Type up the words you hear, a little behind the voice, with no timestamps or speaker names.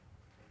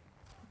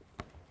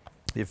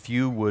If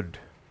you would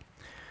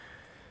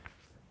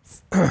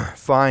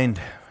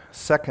find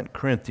 2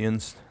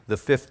 Corinthians, the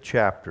 5th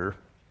chapter,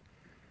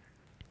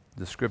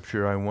 the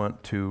scripture I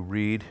want to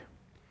read,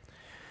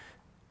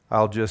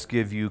 I'll just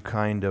give you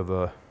kind of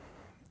a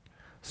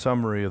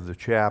summary of the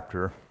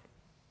chapter.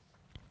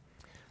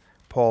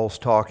 Paul's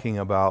talking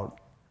about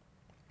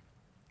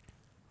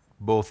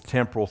both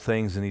temporal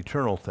things and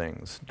eternal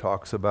things.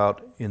 Talks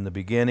about, in the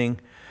beginning,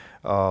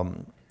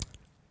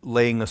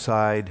 laying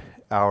aside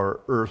our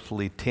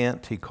earthly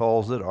tent, he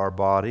calls it, our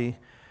body,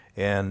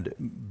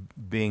 and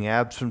being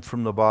absent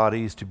from the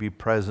bodies to be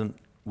present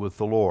with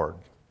the Lord.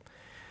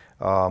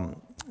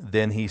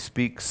 Then he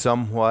speaks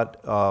somewhat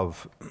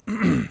of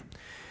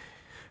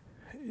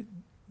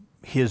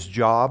his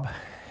job.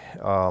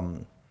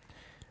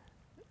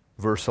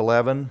 Verse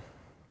 11,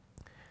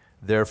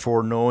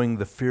 therefore, knowing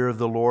the fear of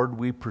the Lord,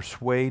 we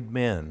persuade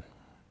men,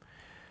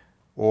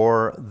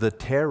 or the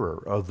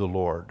terror of the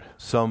Lord,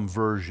 some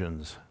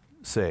versions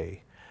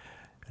say.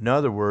 In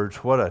other words,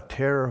 what a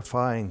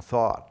terrifying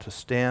thought to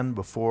stand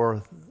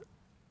before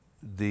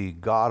the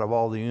God of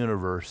all the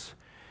universe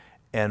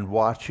and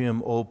watch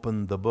him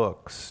open the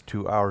books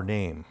to our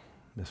name.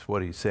 That's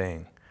what he's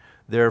saying.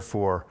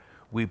 Therefore,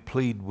 we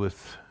plead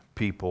with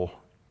people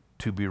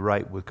to be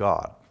right with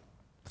God,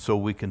 so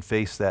we can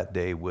face that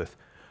day with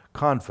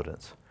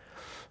confidence.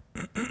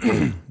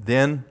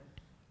 Then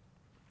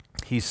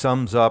he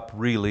sums up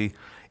really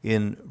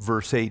in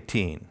verse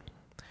 18.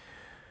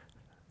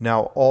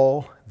 Now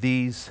all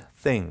these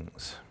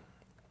things,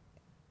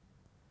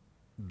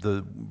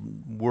 the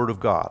Word of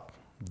God,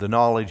 the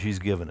knowledge he's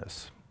given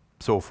us,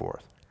 so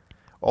forth,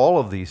 all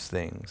of these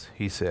things,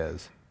 he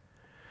says,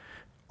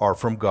 are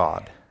from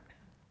God,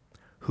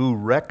 who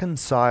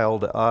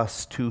reconciled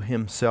us to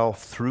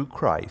himself through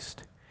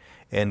Christ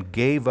and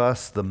gave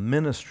us the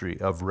ministry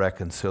of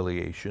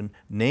reconciliation,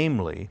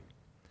 namely,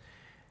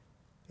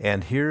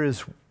 and here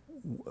is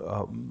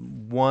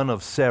one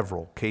of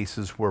several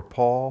cases where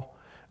Paul,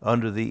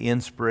 under the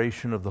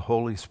inspiration of the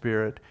Holy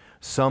Spirit,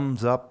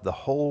 sums up the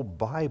whole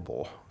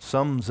Bible,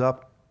 sums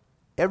up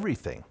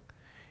everything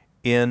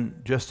in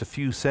just a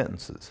few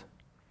sentences.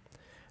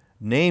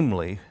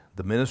 Namely,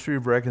 the ministry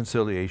of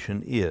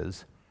reconciliation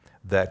is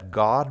that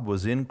God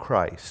was in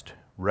Christ,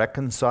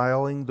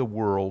 reconciling the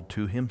world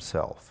to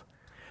himself,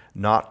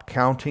 not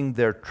counting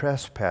their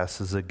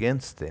trespasses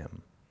against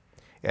them,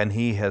 and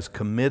he has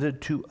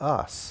committed to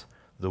us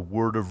the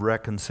word of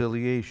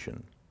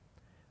reconciliation.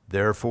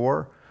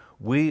 Therefore,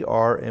 we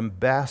are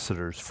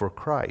ambassadors for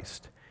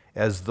Christ,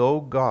 as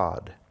though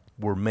God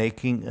were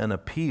making an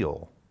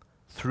appeal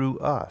through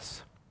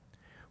us.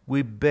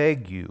 We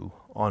beg you,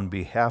 on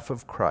behalf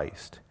of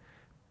Christ,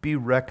 be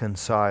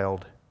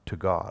reconciled to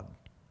God.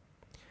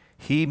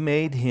 He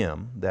made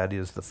him, that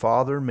is, the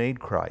Father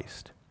made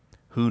Christ,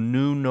 who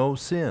knew no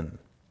sin,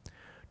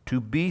 to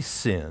be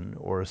sin,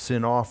 or a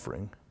sin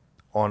offering,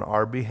 on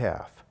our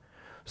behalf,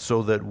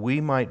 so that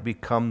we might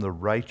become the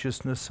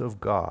righteousness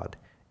of God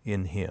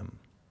in him.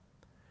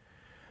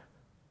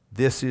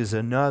 This is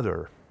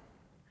another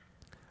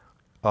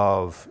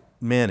of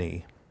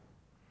many,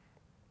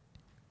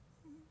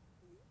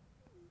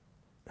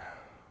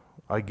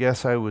 I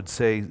guess I would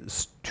say,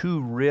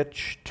 too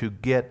rich to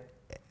get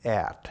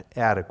at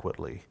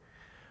adequately,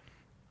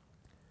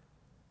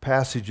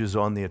 passages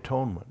on the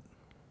atonement,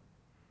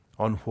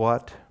 on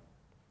what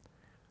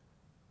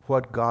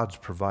God's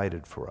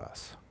provided for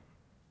us.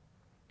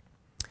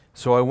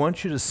 So I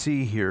want you to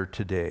see here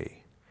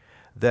today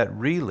that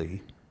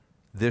really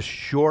this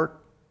short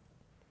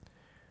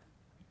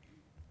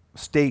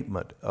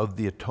statement of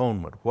the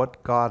atonement,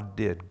 what God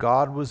did,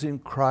 God was in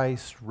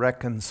Christ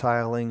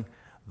reconciling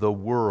the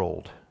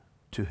world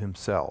to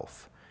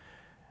himself,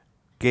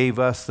 gave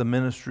us the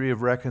ministry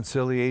of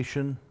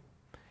reconciliation,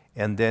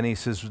 and then he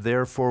says,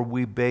 therefore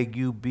we beg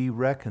you be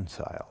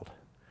reconciled.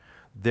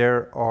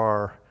 There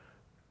are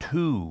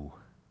two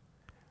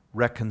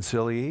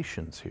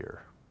reconciliations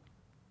here.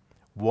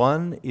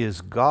 One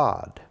is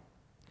God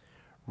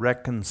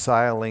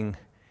reconciling,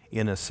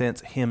 in a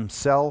sense,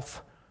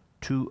 himself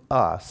to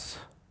us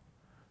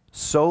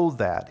so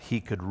that he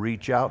could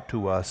reach out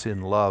to us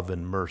in love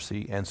and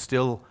mercy and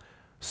still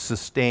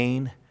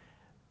sustain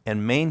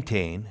and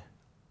maintain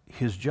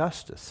his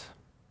justice.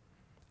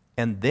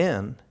 And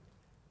then,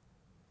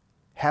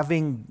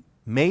 having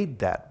made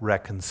that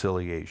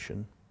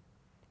reconciliation,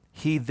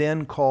 he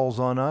then calls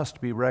on us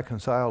to be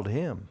reconciled to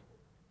him.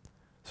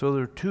 So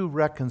there are two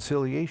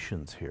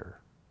reconciliations here.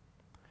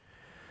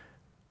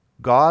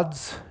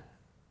 God's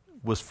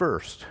was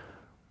first.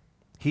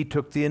 He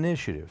took the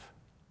initiative.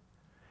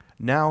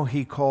 Now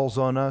he calls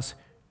on us,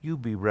 you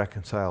be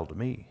reconciled to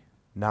me,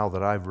 now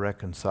that I've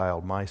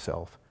reconciled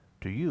myself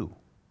to you.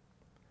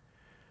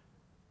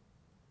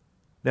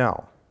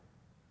 Now,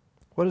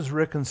 what does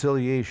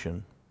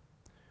reconciliation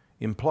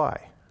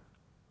imply?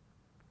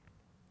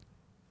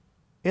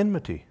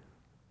 Enmity.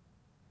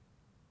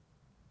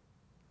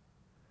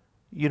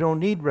 You don't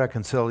need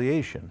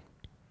reconciliation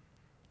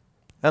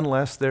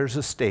unless there's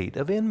a state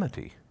of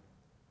enmity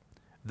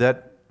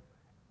that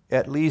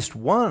at least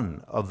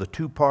one of the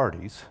two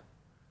parties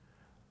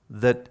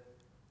that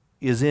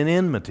is in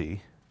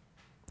enmity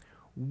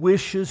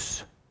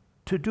wishes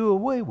to do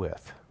away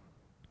with.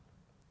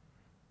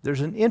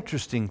 There's an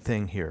interesting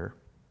thing here.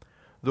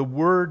 The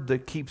word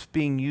that keeps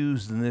being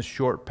used in this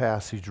short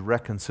passage,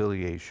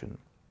 reconciliation,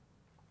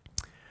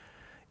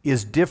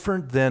 is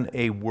different than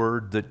a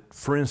word that,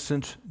 for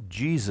instance,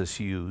 Jesus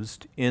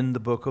used in the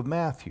book of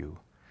Matthew.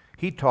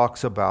 He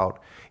talks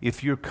about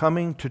if you're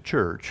coming to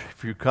church,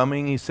 if you're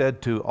coming, he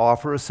said, to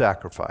offer a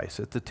sacrifice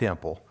at the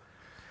temple,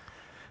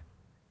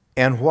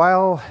 and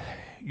while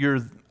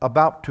you're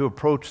about to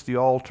approach the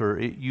altar,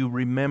 you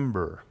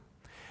remember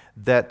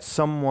that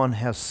someone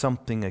has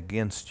something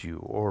against you,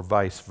 or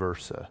vice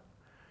versa.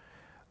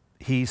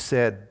 He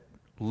said,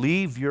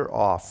 leave your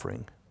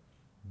offering,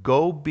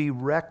 go be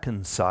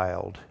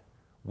reconciled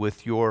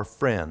with your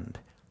friend,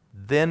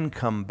 then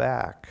come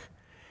back,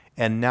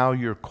 and now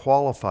you're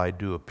qualified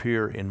to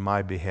appear in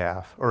my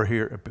behalf, or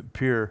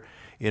appear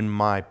in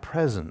my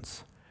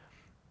presence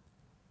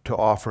to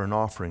offer an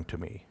offering to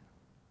me.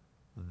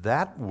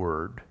 That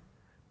word,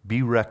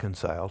 be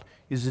reconciled,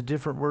 is a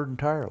different word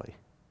entirely.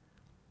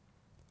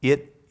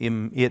 It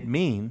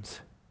means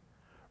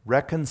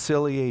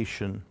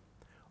reconciliation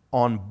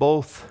on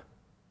both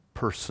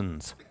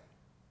persons'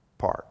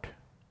 part.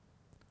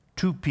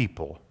 Two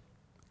people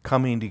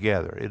coming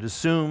together. It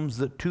assumes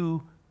that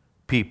two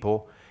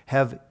people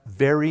have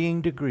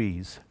varying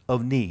degrees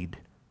of need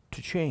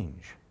to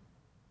change.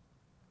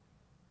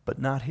 But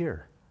not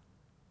here.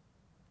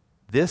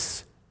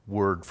 This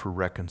word for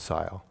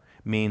reconcile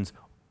means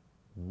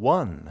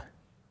one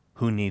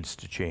who needs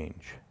to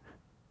change.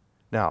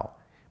 Now,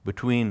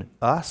 between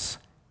us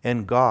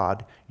and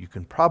God, you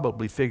can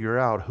probably figure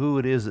out who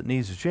it is that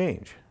needs to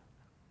change.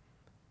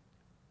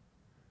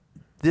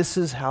 This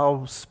is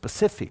how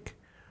specific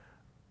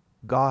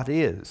God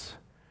is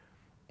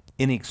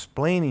in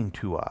explaining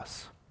to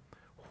us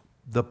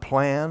the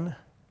plan,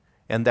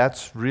 and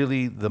that's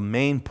really the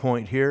main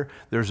point here.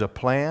 There's a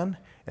plan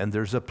and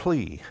there's a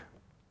plea.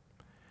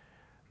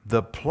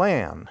 The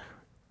plan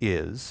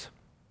is,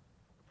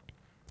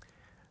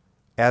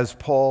 as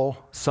Paul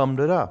summed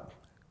it up,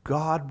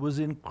 God was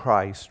in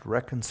Christ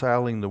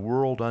reconciling the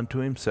world unto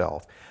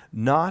himself,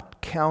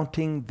 not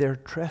counting their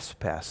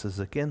trespasses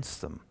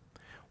against them.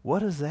 What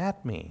does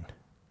that mean?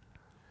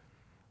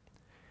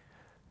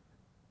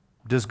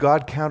 Does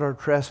God count our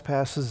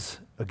trespasses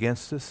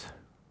against us?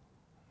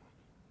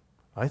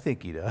 I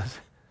think he does.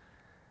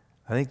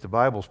 I think the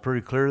Bible's pretty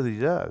clear that he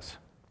does.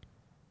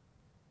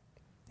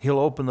 He'll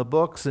open the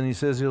books and he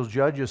says he'll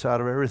judge us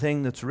out of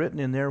everything that's written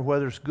in there,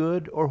 whether it's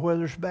good or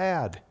whether it's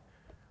bad.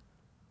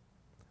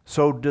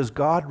 So does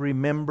God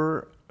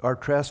remember our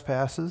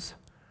trespasses?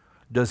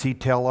 Does he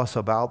tell us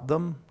about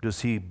them?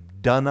 Does he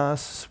dun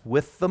us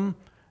with them?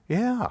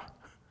 Yeah.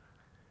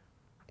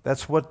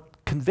 That's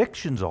what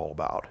conviction's all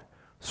about.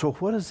 So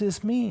what does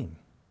this mean?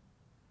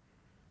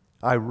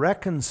 I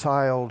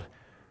reconciled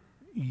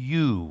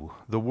you,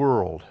 the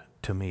world,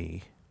 to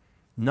me,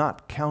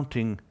 not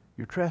counting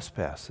your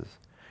trespasses.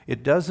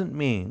 It doesn't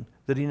mean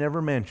that he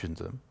never mentions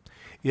them.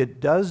 It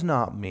does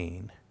not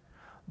mean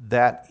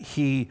that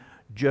he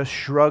just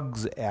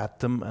shrugs at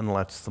them and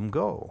lets them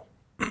go.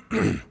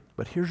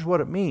 But here's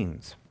what it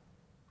means.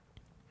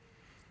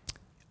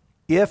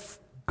 If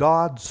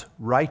God's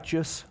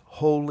righteous,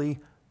 holy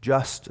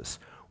justice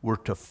were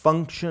to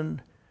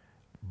function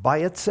by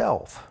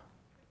itself,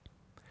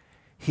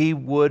 he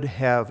would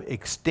have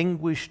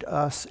extinguished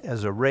us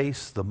as a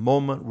race the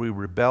moment we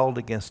rebelled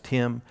against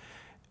him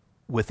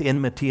with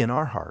enmity in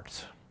our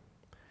hearts.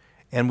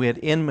 And we had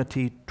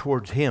enmity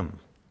towards him.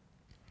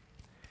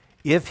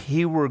 If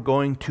he were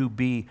going to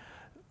be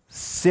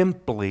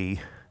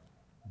simply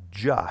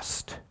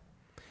just,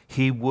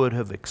 he would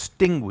have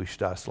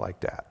extinguished us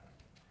like that.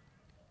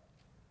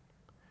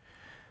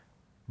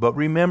 But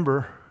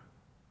remember,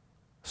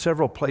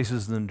 several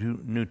places in the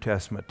New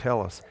Testament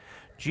tell us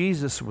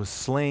Jesus was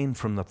slain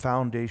from the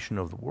foundation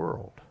of the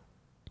world.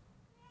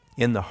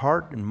 In the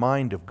heart and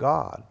mind of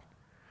God,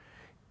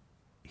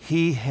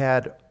 he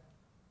had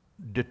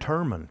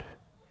determined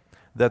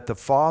that the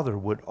Father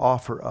would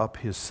offer up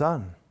his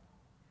Son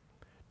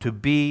to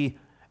be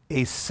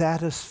a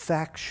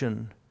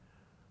satisfaction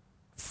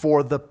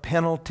for the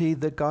penalty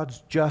that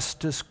God's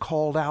justice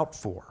called out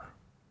for.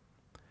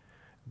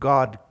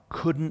 God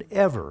couldn't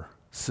ever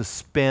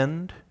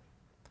suspend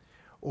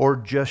or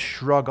just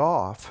shrug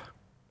off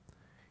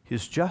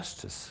his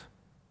justice.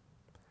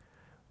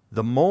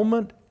 The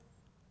moment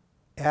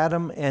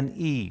Adam and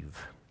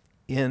Eve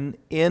in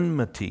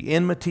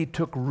enmity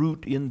took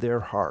root in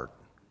their heart,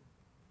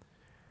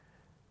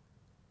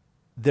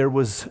 there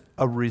was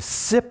a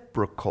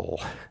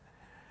reciprocal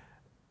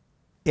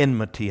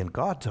enmity in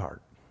God's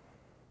heart.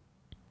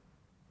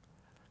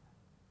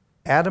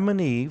 Adam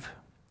and Eve,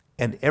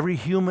 and every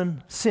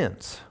human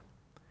since,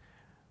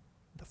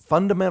 the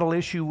fundamental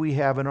issue we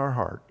have in our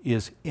heart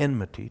is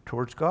enmity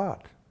towards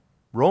God.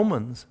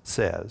 Romans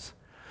says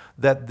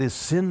that this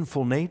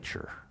sinful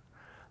nature,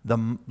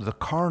 the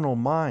carnal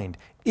mind,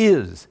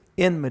 is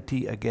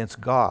enmity against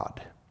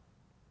God.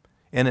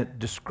 And it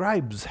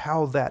describes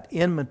how that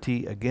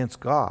enmity against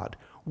God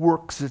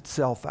works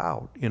itself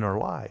out in our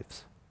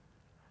lives.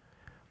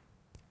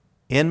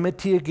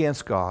 Enmity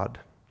against God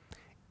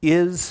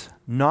is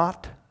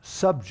not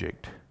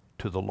subject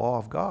to the law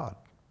of God.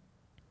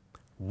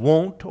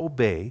 Won't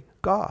obey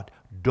God.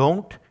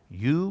 Don't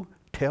you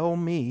tell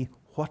me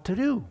what to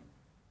do.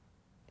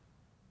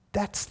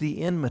 That's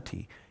the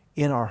enmity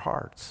in our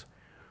hearts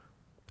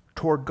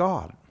toward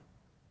God.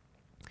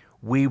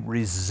 We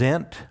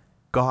resent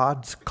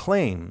God's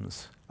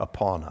claims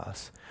upon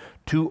us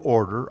to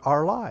order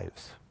our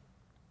lives.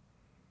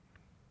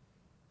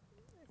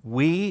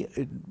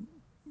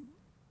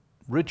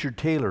 Richard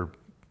Taylor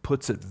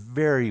puts it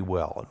very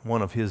well in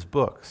one of his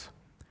books.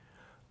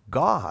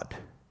 God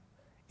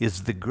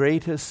is the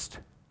greatest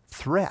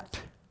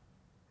threat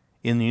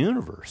in the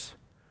universe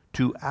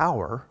to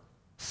our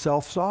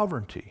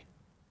self-sovereignty.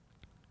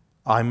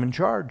 I'm in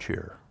charge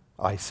here,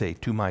 I say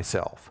to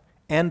myself,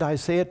 and I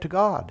say it to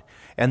God.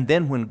 And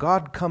then when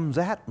God comes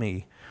at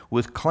me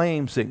with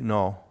claims that,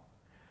 no,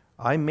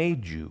 I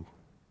made you,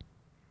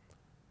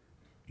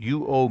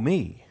 you owe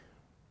me,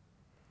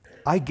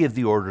 I give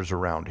the orders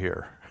around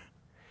here,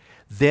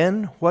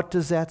 then what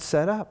does that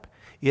set up?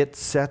 It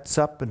sets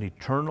up an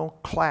eternal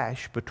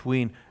clash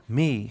between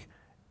me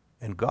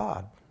and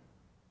God.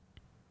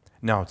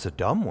 Now, it's a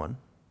dumb one.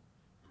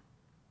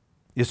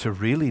 It's a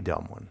really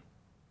dumb one.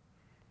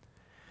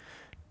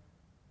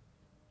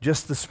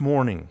 Just this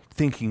morning,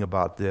 thinking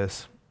about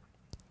this,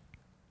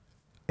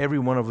 every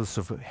one of us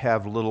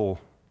have little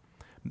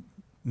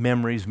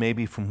memories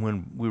maybe from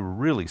when we were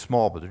really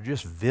small, but they're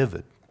just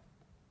vivid.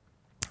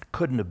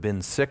 Couldn't have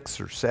been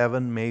 6 or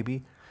 7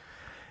 maybe.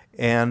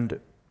 And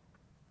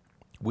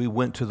we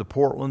went to the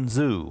Portland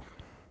Zoo.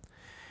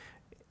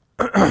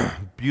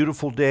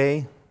 Beautiful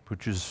day,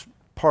 which is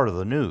part of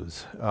the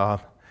news,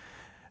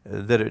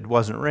 that it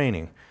wasn't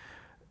raining.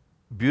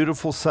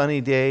 Beautiful sunny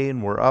day,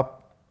 and we're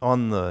up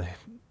on the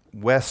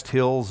West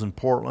Hills in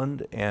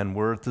Portland, and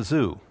we're at the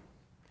zoo.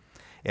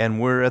 And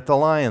we're at the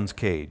lion's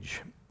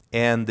cage.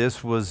 And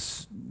this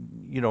was,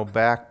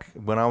 back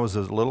when I was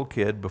a little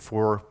kid,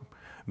 before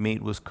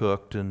meat was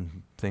cooked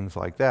and things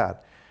like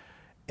that.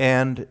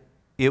 And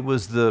it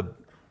was the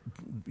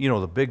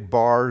big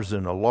bars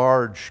and a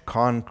large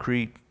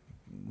concrete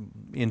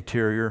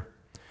interior.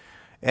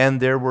 And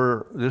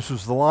this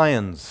was the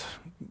lion's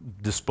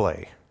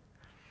display.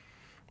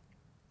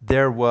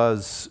 There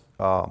was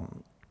a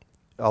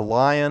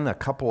lion, a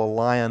couple of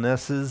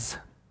lionesses,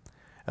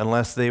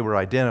 unless they were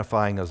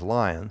identifying as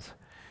lions.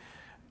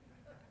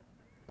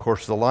 Of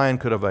course, the lion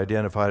could have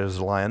identified as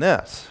a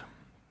lioness.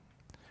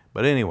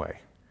 But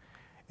anyway,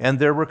 and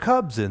there were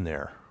cubs in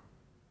there.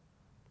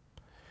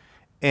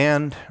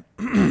 And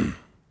I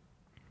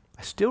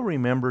still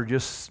remember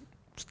just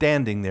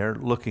standing there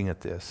looking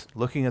at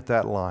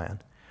that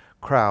lion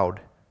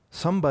crowd.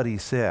 Somebody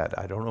said,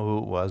 I don't know who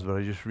it was, but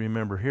I just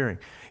remember hearing,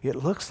 it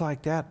looks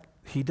like that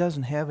he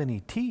doesn't have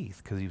any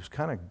teeth, because he was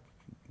kind of,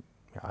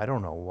 I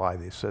don't know why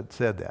they said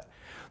that.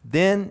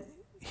 Then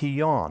he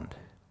yawned.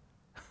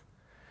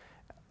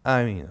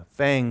 I mean, the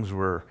fangs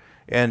were,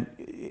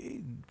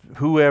 and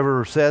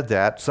whoever said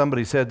that,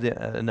 somebody said,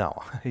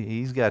 no,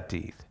 he's got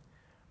teeth.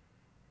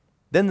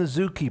 Then the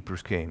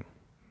zookeepers came.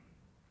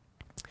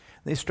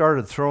 They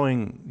started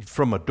throwing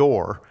from a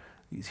door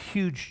these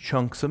huge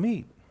chunks of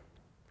meat.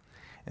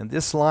 And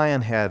this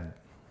lion had,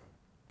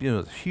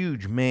 this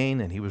huge mane,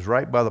 and he was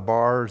right by the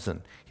bars,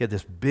 and he had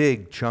this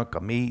big chunk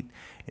of meat,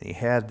 and he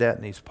had that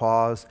in his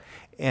paws.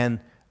 And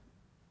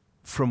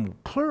from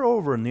clear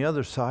over on the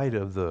other side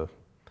of the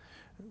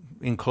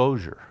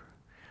enclosure,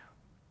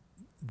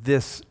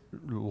 this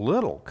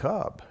little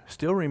cub,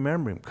 still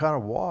remember him, kind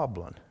of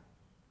wobbling.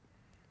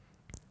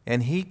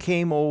 And he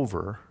came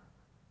over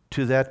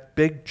to that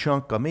big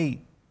chunk of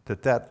meat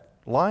that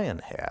lion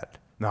had.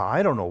 Now,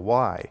 I don't know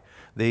why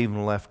they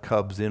even left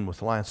cubs in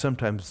with lions.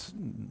 Sometimes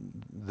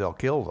they'll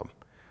kill them.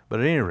 But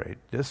at any rate,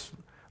 this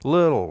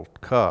little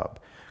cub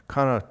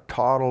kind of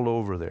toddled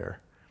over there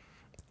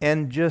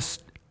and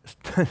just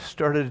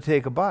started to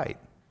take a bite.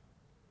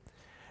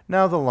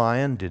 Now, the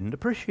lion didn't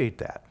appreciate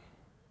that.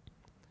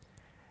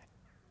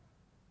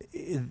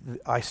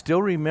 I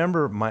still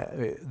remember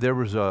there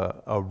was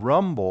a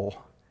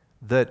rumble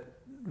that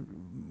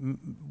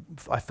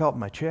I felt in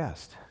my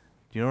chest.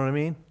 Do you know what I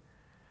mean?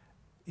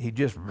 He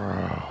just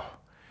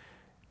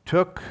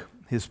took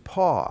his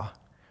paw,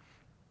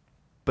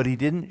 but he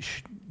didn't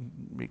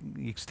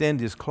extend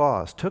his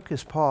claws. Took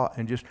his paw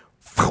and just...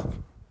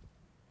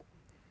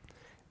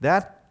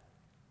 That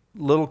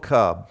little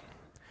cub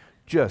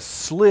just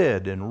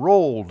slid and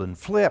rolled and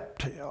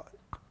flipped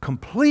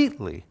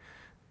completely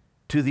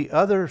to the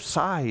other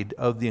side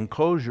of the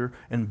enclosure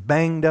and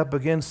banged up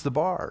against the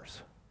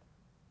bars.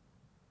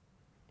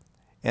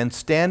 And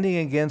standing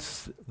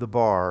against the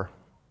bar,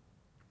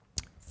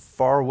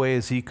 far away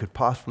as he could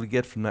possibly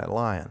get from that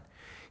lion,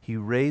 he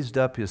raised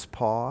up his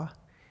paw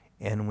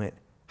and went,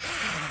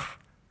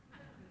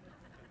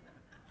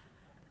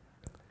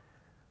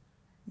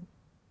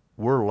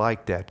 We're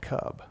like that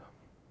cub.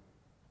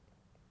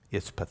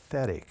 It's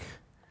pathetic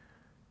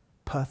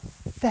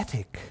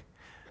pathetic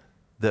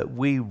that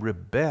we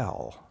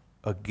rebel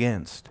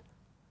against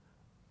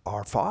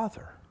our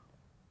Father.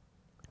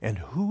 And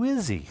who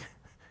is He?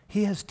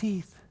 He has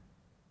teeth.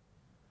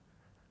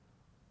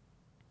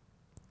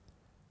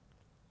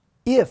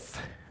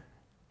 If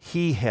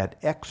He had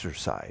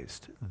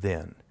exercised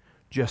then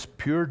just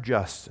pure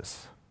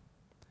justice,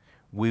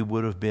 we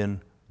would have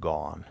been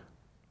gone.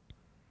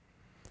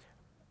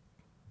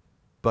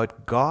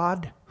 But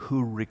God,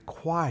 who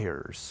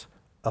requires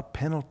a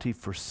penalty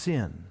for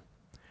sin,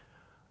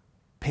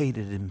 paid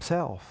it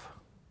Himself.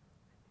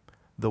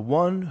 The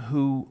one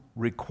who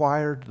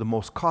required the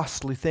most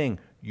costly thing,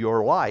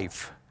 your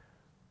life,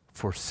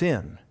 for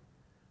sin,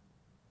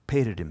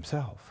 paid it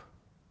Himself.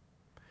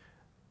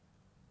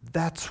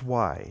 That's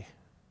why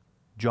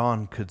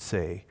John could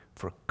say,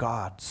 for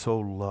God so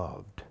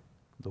loved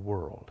the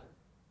world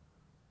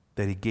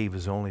that He gave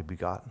His only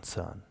begotten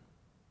Son.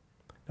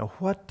 Now,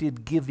 what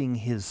did giving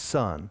His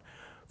Son,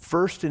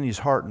 first in His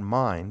heart and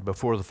mind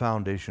before the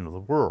foundation of the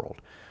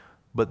world,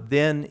 but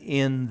then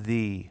in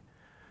the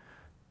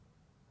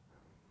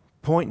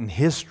point in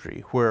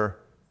history where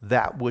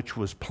that which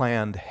was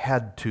planned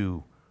had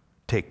to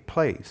take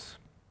place,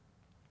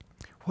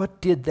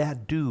 what did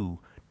that do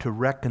to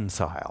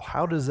reconcile?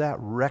 How does that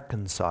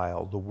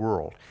reconcile the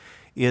world?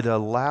 It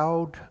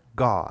allowed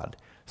God,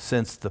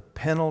 since the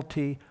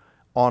penalty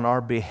on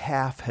our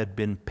behalf had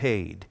been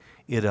paid,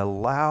 it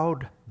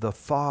allowed the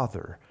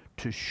Father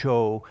to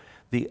show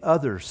the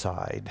other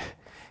side,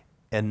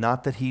 and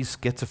not that He's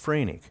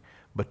schizophrenic,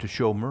 but to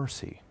show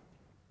mercy.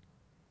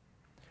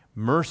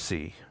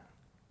 Mercy,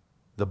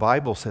 the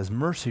Bible says,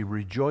 mercy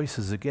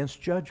rejoices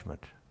against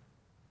judgment.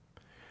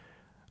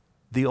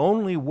 The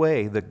only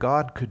way that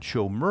God could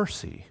show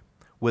mercy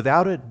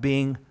without it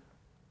being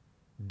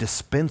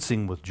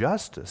dispensing with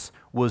justice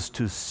was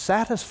to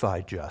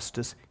satisfy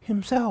justice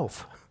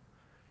Himself.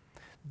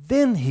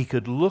 Then He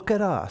could look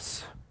at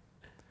us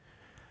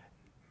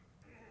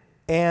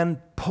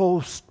and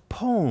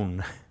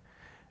postpone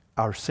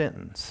our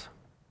sentence,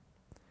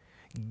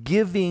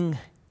 giving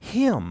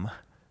Him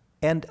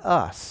and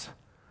us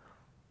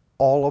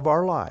all of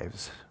our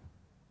lives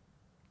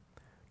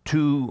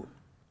to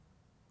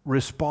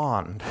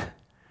respond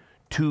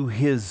to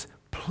His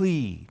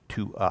plea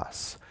to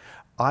us.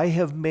 I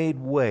have made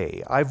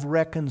way. I've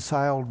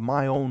reconciled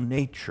my own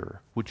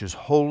nature, which is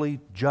holy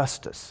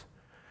justice.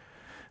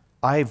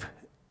 I've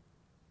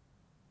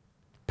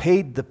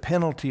paid the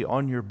penalty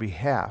on your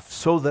behalf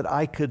so that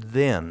I could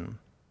then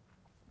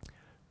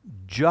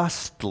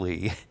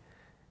justly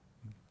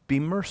be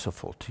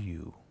merciful to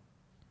you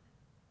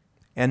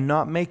and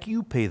not make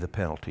you pay the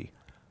penalty.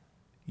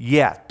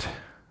 Yet,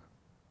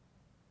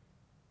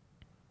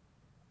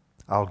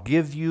 I'll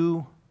give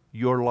you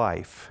your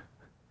life,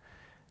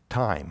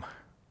 time,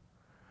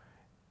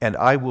 and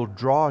I will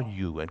draw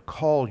you and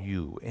call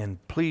you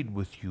and plead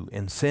with you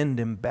and send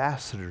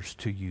ambassadors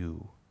to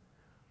you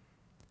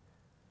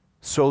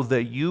so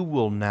that you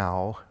will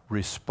now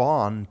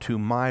respond to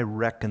my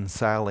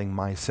reconciling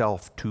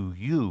myself to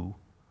you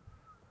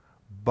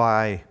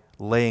by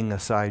laying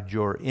aside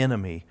your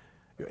enmity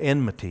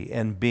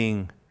and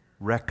being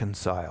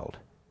reconciled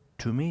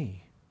to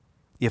me.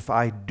 If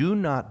I do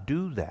not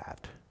do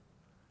that,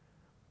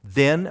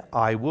 then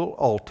I will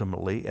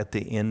ultimately, at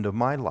the end of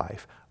my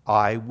life,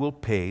 I will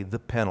pay the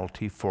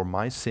penalty for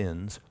my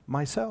sins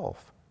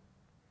myself.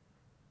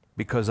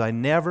 Because I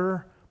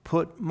never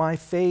put my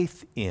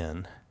faith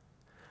in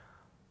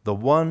the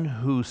one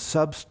who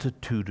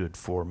substituted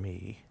for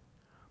me.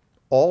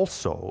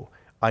 Also,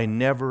 I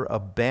never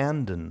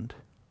abandoned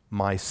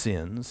my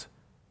sins,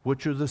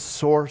 which are the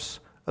source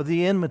of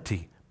the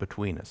enmity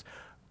between us.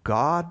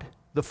 God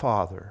the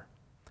Father,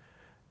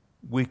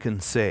 we can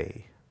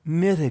say,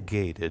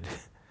 mitigated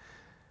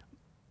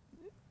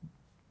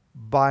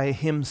by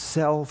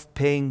Himself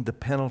paying the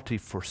penalty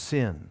for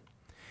sin.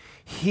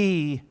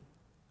 He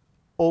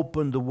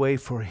opened the way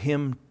for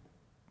Him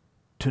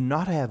to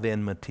not have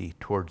enmity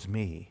towards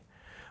me.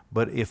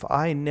 But if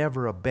I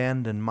never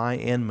abandon my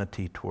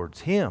enmity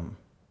towards Him,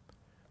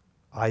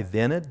 I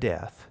then at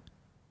death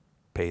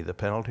pay the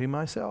penalty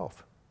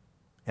myself.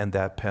 And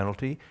that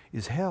penalty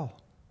is hell.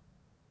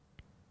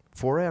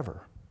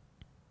 Forever.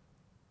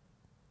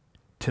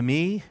 To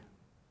me,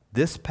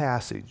 this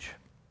passage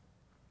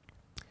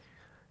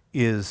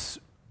is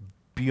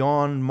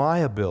beyond my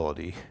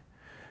ability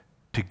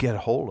to get a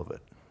hold of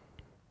it.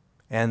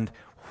 And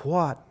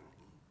what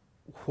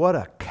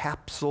a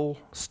capsule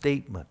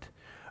statement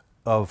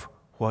of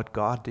what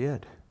God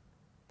did.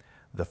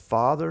 The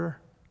Father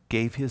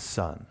gave His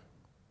Son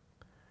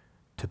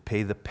to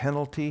pay the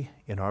penalty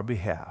in our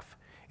behalf,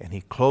 and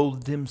He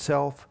clothed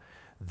Himself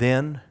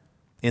then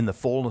in the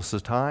fullness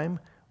of time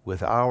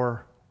with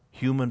our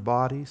human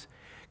bodies,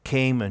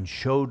 came and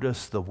showed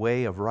us the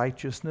way of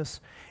righteousness,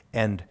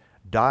 and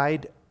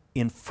died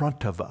in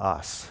front of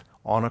us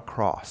on a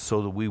cross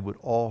so that we would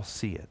all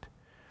see it.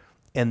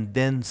 And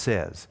then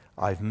says,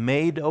 I've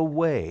made a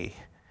way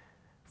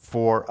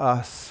for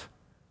us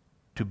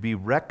to be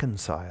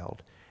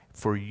reconciled,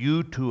 for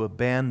you to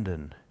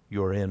abandon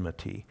your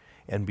enmity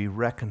and be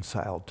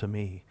reconciled to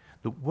me.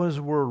 What does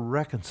the word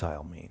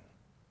reconcile mean?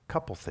 A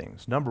couple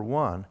things. Number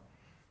one,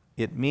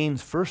 it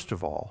means, first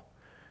of all,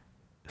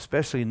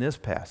 especially in this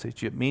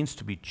passage, it means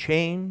to be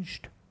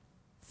changed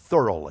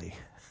thoroughly.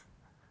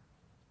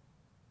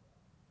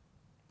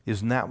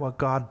 Isn't that what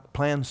God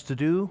plans to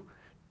do?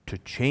 To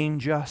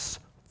change us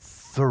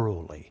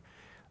thoroughly.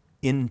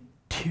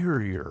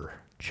 Interior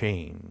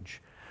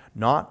change.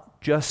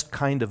 Not just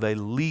kind of a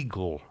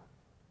legal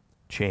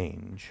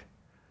change,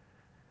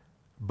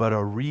 but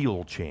a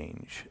real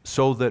change.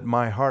 So that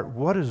my heart,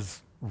 what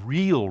is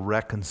real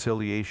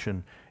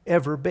reconciliation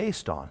ever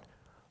based on?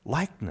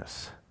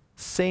 Likeness,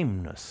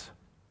 sameness,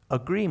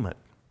 agreement,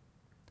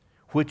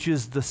 which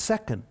is the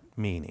second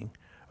meaning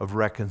of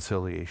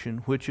reconciliation,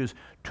 which is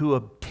to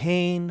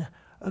obtain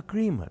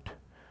agreement,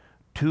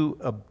 to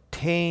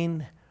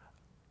obtain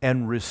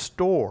and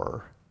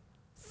restore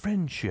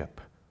friendship,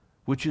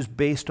 which is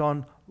based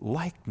on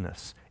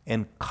likeness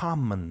and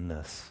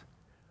commonness.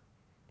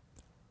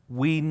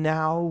 We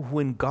now,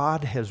 when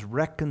God has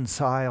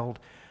reconciled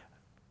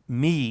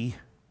me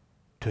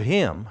to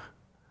Him,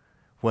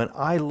 when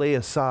I lay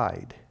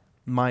aside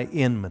my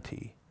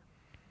enmity,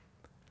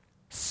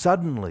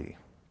 suddenly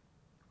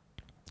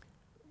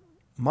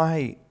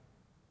my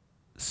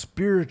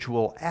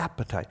spiritual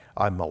appetite,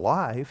 I'm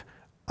alive,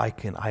 I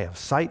have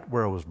sight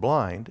where I was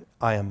blind,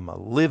 I am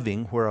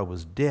living where I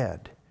was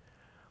dead,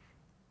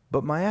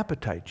 but my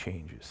appetite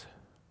changes.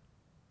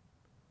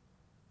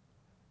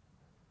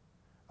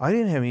 I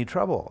didn't have any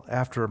trouble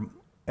after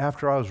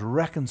I was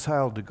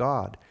reconciled to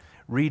God,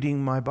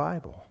 reading my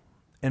Bible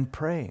and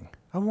praying.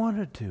 I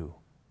wanted to.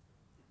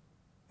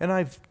 And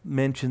I've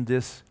mentioned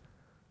this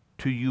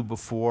to you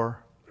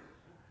before.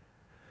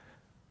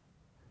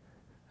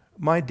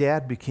 My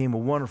dad became a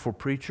wonderful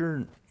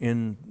preacher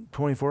in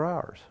 24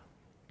 hours.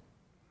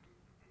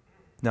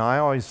 Now, I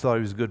always thought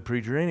he was a good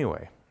preacher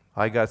anyway.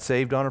 I got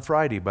saved on a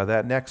Friday. By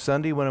that next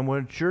Sunday when I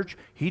went to church,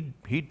 he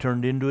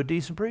turned into a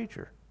decent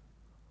preacher.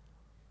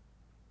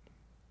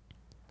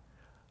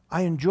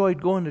 I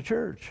enjoyed going to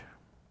church.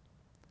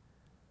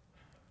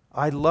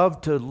 I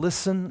loved to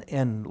listen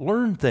and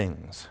learn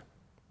things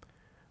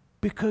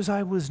because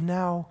I was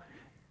now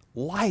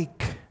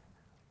like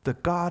the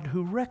God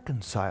who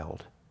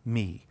reconciled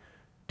me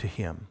to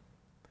Him.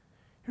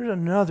 Here's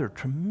another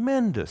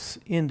tremendous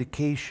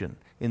indication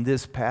in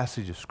this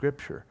passage of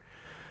Scripture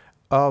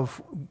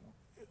of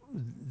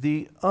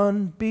the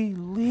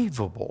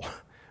unbelievable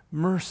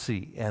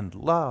mercy and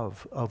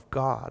love of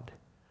God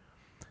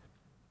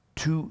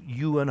to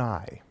you and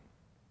I.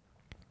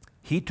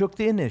 He took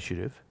the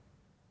initiative.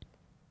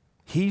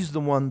 He's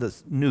the one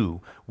that knew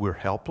we're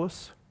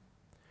helpless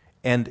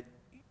and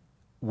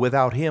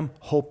without Him,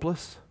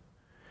 hopeless.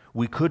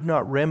 We could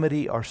not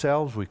remedy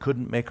ourselves. We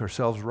couldn't make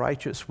ourselves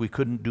righteous. We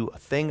couldn't do a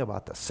thing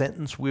about the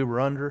sentence we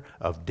were under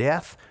of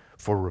death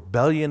for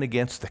rebellion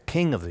against the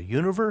King of the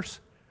universe.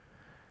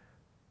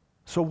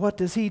 So what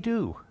does He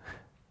do?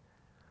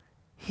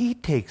 He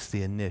takes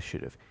the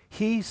initiative.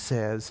 He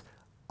says,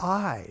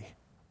 I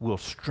will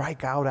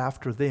strike out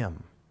after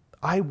them.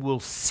 I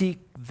will seek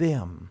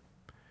them.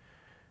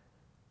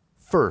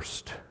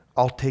 First,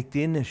 I'll take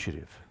the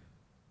initiative.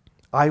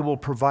 I will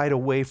provide a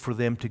way for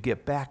them to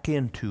get back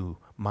into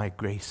my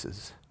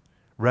graces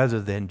rather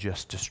than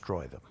just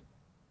destroy them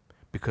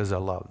because I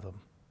love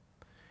them.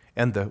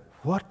 And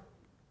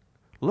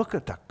look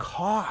at the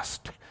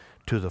cost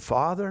to the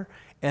Father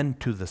and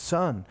to the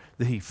Son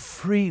that He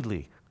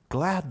freely,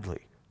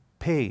 gladly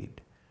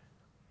paid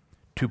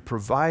to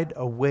provide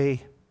a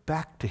way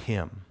back to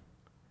Him.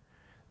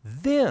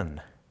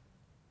 Then,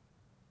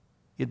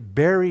 it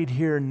buried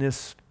here in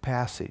this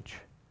passage,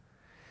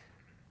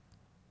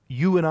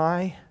 you and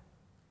I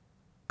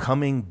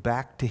coming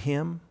back to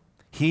Him,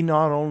 He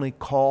not only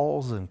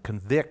calls and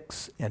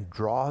convicts and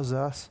draws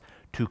us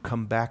to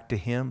come back to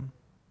Him,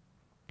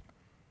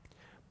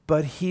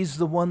 but He's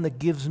the one that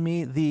gives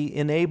me the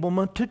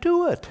enablement to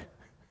do it.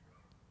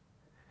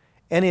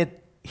 And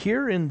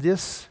here in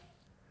this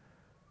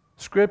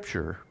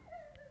Scripture,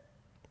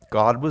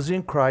 God was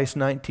in Christ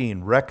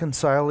 19,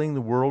 reconciling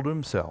the world to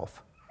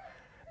Himself,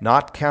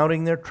 not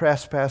counting their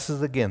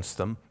trespasses against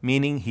them,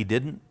 meaning He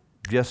didn't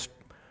just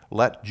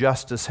let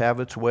justice have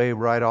its way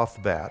right off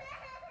the bat.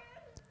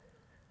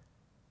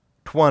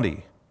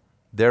 20,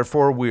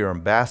 therefore we are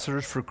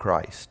ambassadors for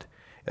Christ,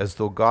 as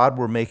though God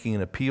were making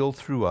an appeal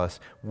through us.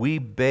 We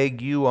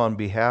beg you on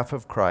behalf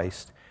of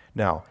Christ,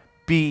 now,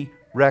 be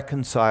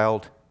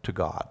reconciled to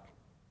God.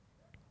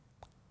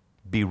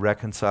 Be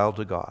reconciled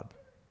to God.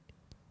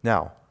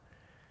 Now,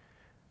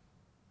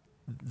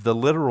 the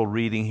literal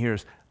reading here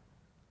is,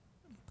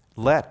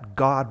 let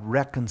God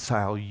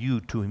reconcile you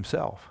to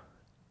Himself.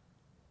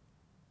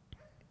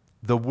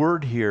 The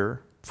word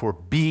here for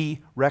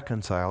be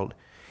reconciled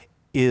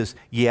is,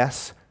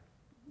 yes,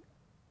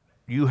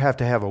 you have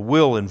to have a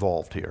will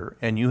involved here,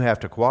 and you have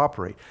to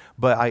cooperate.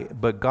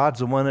 But God's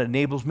the one that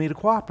enables me to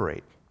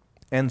cooperate.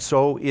 And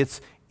so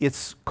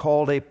it's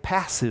called a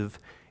passive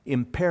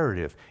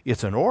imperative.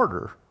 It's an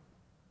order,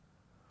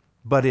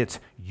 but it's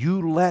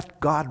you let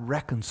God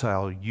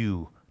reconcile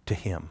you to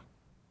him.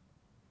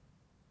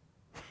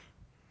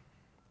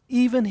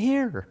 Even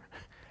here,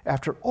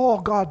 after all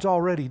God's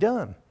already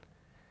done,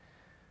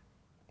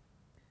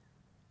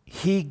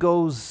 he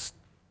goes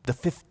the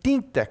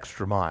 15th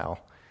extra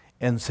mile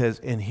and says,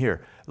 in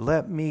here,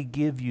 let me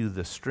give you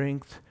the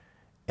strength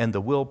and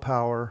the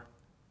willpower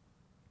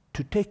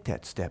to take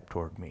that step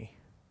toward me.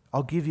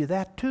 I'll give you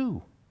that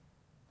too.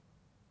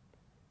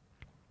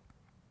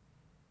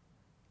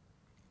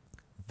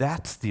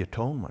 That's the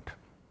atonement.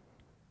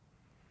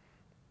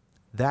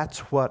 That's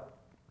what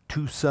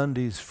 2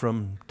 Sundays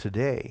from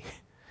today,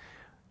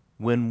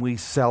 when we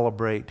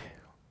celebrate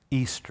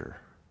Easter,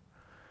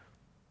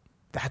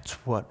 that's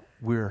what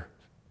we're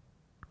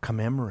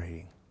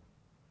commemorating.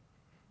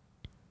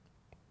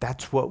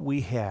 That's what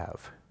we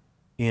have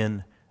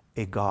in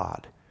a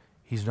God.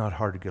 He's not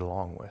hard to get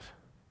along with.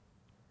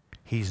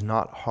 He's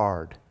not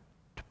hard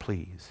to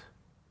please.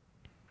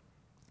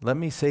 Let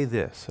me say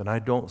this, and I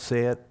don't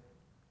say it,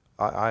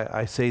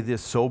 I say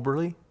this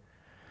soberly,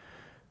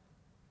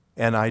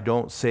 and I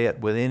don't say it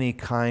with any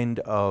kind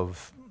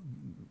of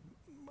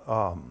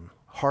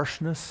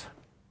harshness.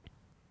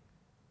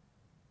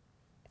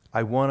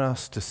 I want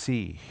us to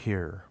see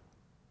here.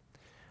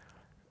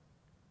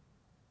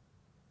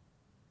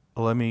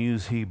 Let me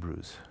use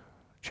Hebrews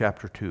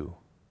chapter 2.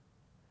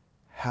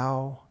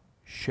 How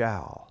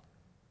shall,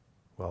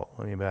 well,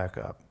 let me back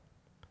up.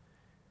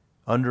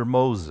 Under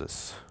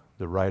Moses,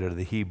 the writer of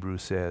the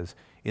Hebrews says,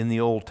 in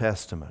the Old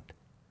Testament,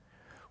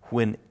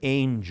 when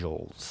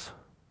angels,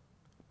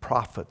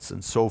 prophets,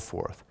 and so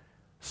forth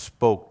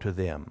spoke to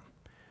them,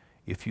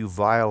 if you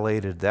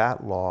violated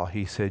that law,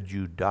 he said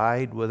you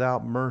died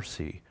without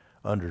mercy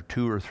under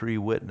 2 or 3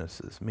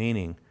 witnesses,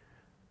 meaning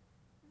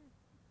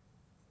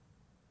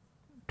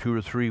 2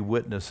 or 3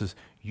 witnesses,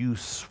 you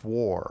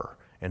swore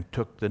and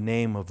took the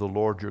name of the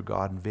Lord your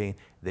God in vain.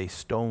 They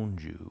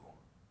stoned you.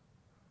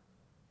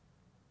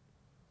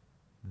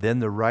 Then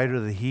the writer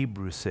of the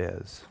Hebrews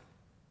says,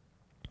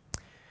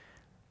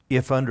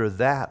 if under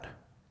that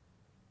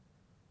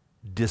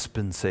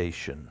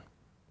dispensation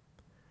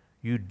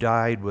you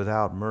died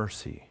without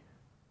mercy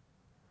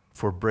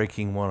for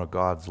breaking one of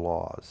God's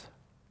laws,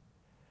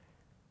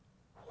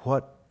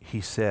 what,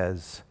 he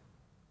says,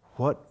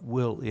 what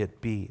will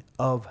it be?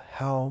 Of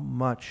how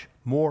much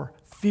more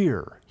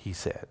fear, he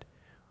said,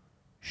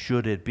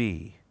 should it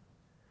be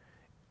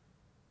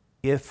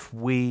if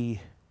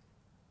we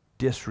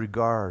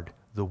disregard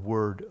the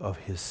word of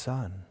his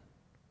Son?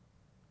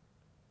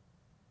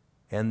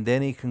 And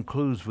then he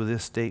concludes with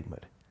this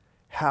statement,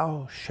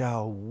 how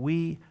shall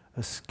we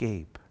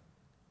escape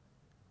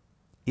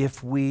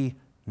if we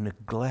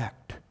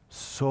neglect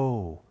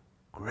so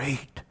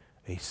great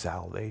a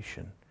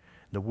salvation?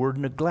 The word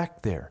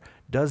neglect there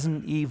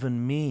doesn't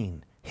even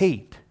mean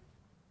hate,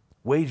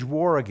 wage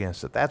war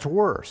against it. That's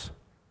worse.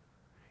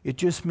 It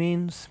just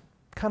means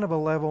kind of a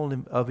level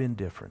of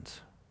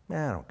indifference.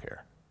 I don't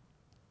care.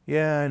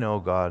 Yeah, I know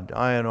God.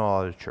 I know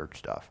all the church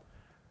stuff.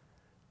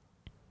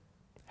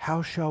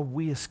 How shall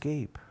we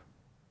escape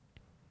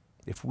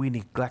if we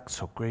neglect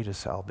so great a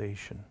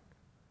salvation?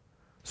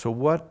 So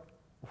what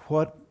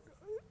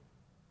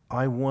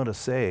I want to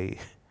say,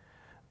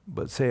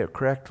 but say it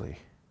correctly,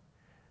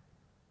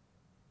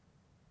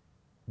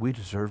 we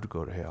deserve to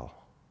go to hell.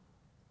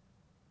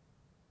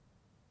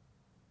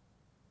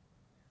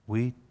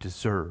 We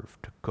deserve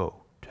to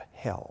go to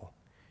hell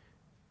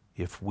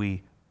if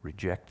we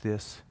reject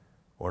this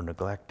or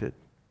neglect it.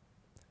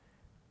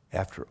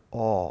 After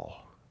all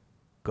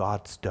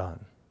God's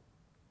done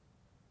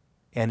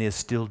and is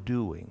still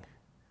doing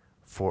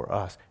for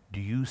us, do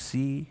you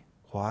see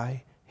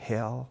why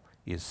hell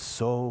is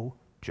so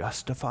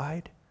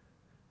justified?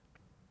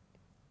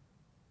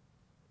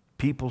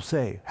 People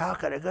say, how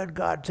can a good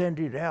God send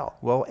you to hell?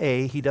 Well,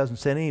 A, he doesn't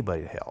send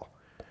anybody to hell.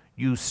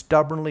 You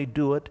stubbornly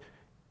do it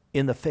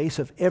in the face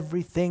of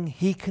everything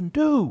he can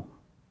do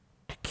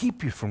to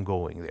keep you from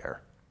going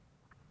there.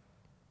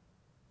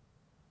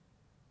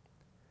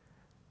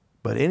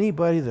 But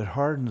anybody that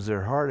hardens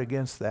their heart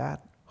against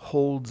that,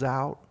 holds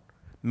out,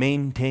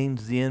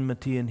 maintains the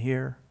enmity in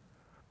here,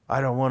 I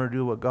don't want to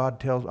do what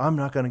God tells me, I'm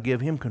not going to give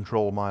him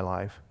control of my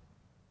life.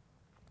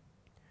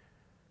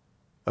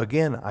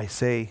 Again, I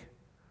say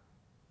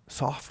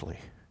softly,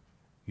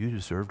 you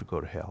deserve to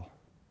go to hell.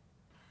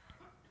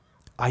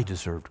 I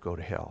deserve to go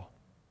to hell.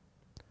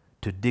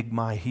 To dig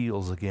my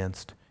heels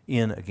against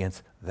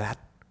that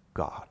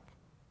God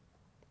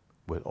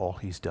with all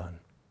he's done.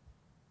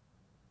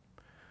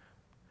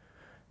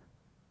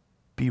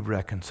 Be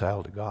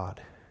reconciled to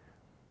God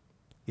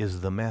is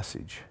the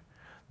message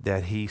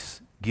that he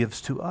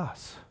gives to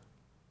us.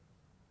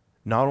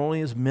 Not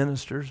only as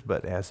ministers,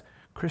 but as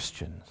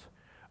Christians.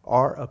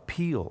 Our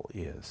appeal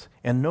is,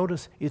 and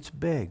notice it's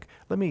big.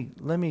 Let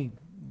me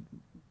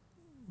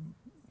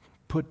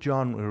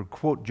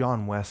quote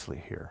John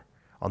Wesley here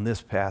on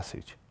this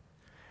passage.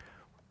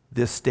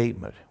 This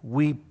statement,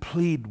 we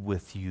plead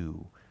with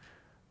you,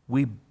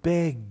 we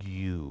beg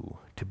you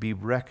to be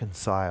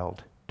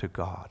reconciled to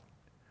God.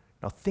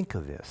 Now think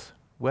of this.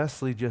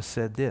 Wesley just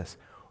said this: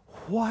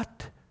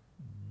 what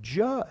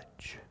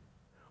judge,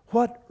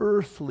 what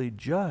earthly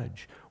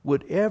judge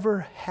would ever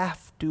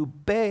have to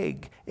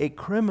beg a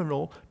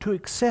criminal to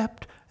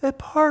accept a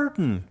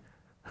pardon?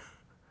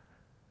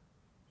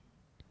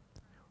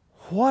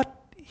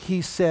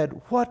 He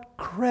said, what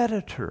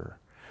creditor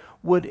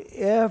would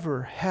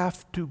ever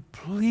have to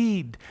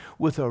plead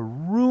with a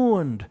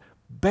ruined,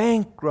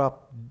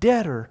 bankrupt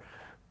debtor,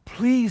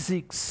 please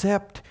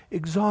accept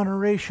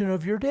exoneration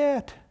of your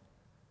debt?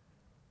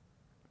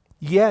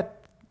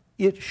 Yet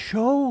it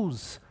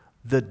shows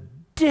the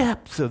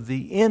depth of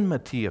the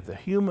enmity of the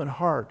human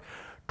heart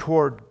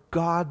toward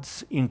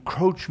God's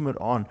encroachment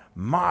on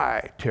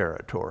my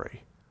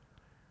territory.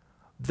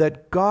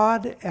 That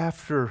God,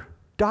 after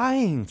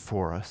dying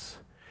for us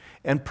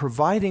and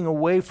providing a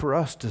way for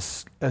us to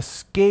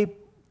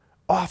escape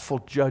awful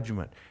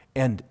judgment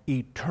and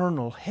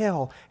eternal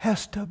hell,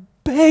 has to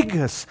beg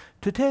us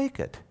to take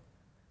it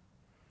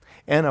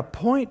and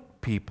appoint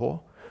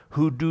people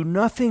who do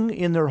nothing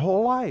in their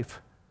whole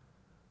life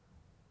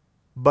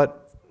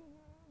but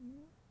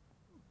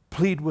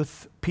plead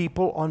with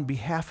people on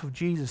behalf of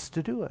Jesus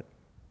to do it.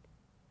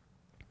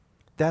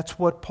 That's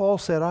what Paul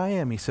said I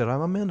am. He said,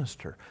 I'm a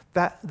minister.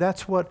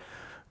 That's what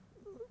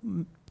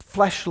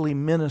fleshly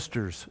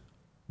ministers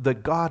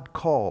that God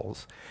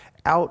calls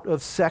out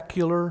of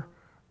secular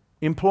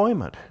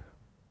employment.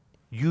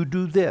 You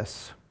do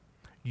this.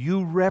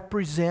 You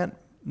represent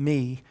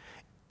me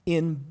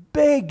in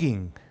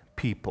begging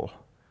people,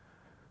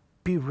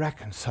 be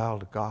reconciled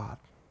to God.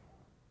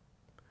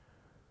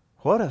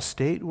 What a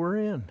state we're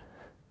in.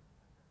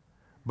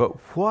 But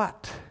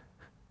what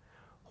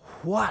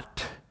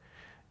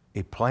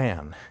a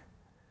plan,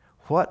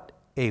 what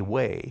a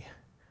way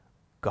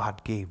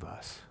God gave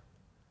us.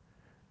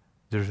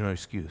 There's no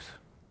excuse.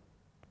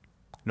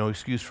 No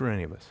excuse for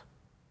any of us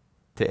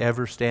to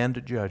ever stand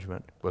at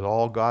judgment with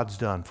all God's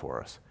done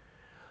for us.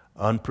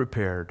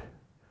 Unprepared,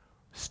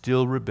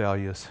 still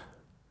rebellious,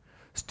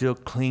 still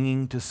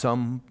clinging to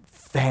some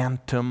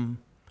phantom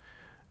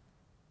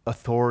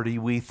authority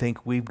we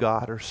think we've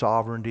got or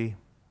sovereignty.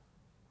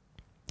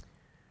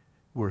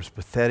 We're as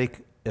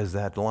pathetic as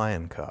that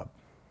lion cub.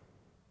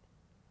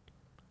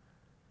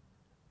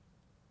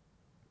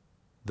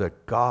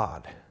 That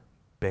God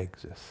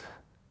begs us,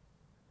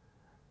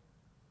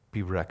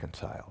 be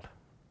reconciled.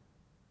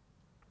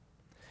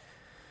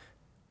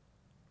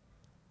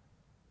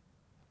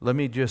 Let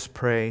me just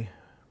pray,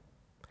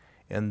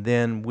 and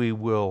then we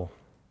will,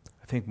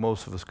 I think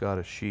most of us got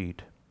a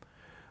sheet.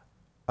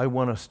 I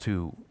want us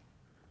to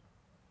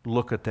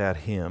look at that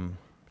hymn.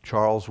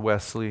 Charles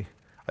Wesley,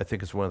 I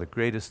think it's one of the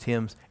greatest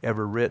hymns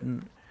ever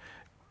written,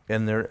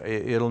 and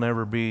it'll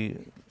never be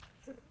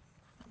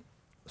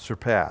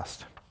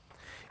surpassed.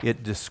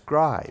 It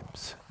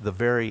describes the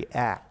very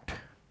act,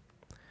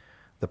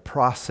 the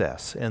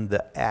process and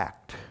the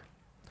act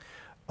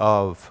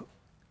of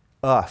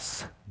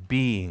us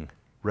being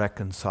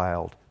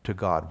reconciled to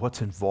God.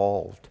 What's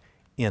involved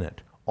in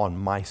it on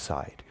my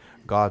side?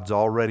 God's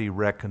already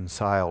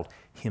reconciled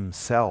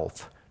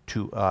himself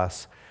to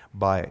us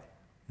by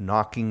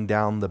knocking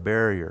down the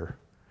barrier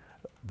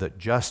that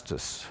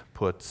justice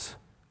puts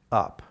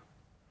up.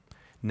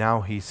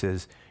 Now he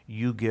says,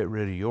 you get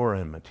rid of your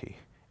enmity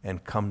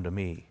and come to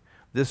me.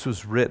 This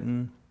was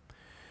written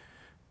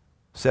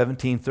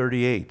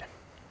 1738.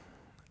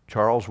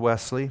 Charles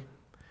Wesley,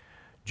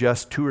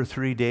 just 2 or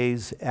 3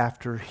 days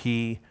after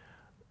he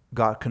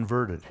got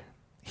converted.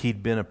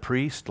 He'd been a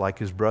priest like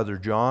his brother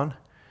John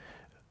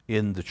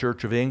in the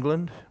Church of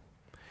England,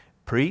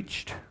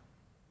 preached,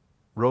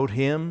 wrote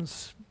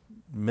hymns,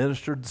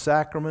 ministered the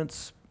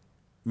sacraments,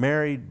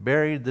 married,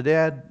 buried the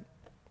dead,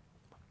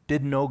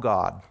 didn't know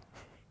God.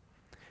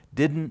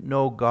 Didn't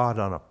know God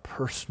on a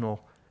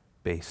personal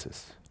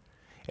basis.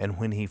 And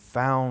when he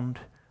found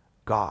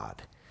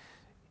God,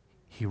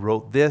 he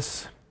wrote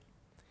this.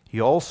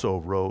 He also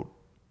wrote,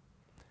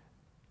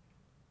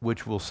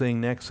 which we'll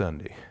sing next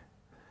Sunday,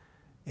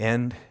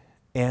 and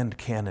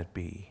can it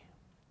be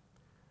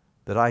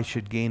that I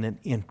should gain an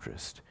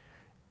interest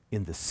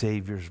in the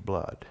Savior's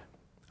blood?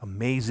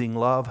 Amazing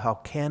love, how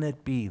can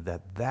it be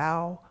that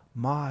thou,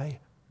 my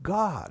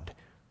God,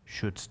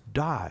 shouldst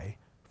die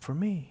for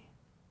me?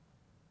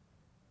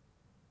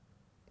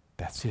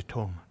 That's the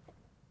atonement.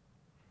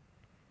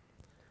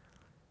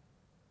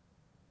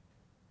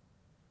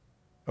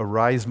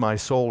 Arise, my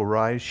soul,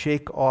 arise,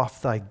 shake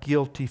off thy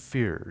guilty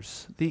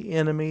fears. The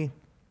enemy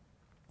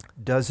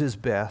does his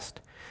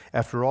best,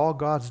 after all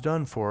God's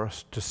done for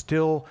us, to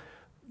still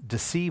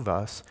deceive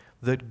us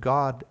that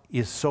God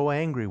is so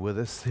angry with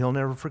us, he'll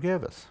never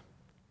forgive us.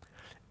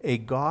 A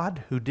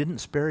God who didn't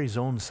spare his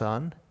own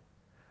son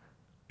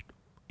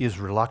is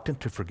reluctant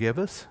to forgive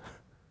us?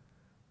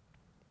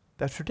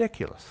 That's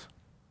ridiculous.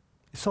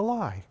 It's a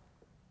lie.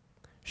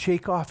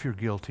 Shake off your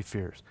guilty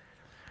fears.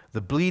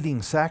 The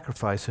bleeding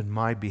sacrifice in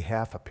my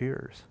behalf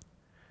appears.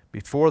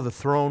 Before the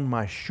throne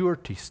my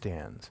surety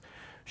stands.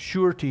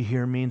 Surety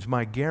here means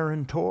my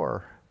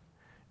guarantor.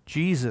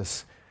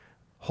 Jesus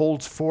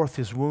holds forth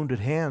his wounded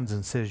hands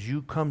and says,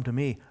 you come to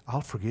me, I'll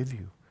forgive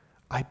you.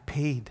 I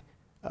paid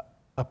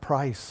a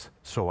price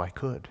so I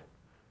could.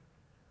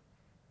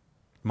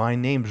 My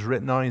name's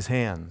written on his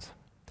hands.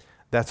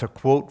 That's a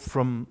quote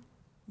from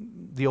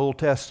the Old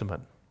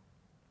Testament.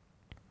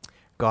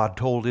 God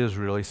told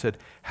Israel, he said,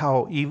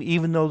 how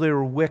even though they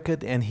were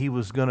wicked and he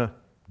was going to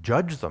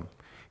judge them,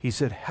 he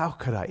said, how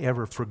could I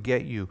ever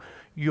forget you?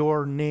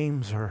 Your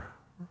names are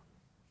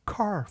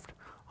carved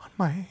on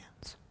my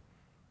hands.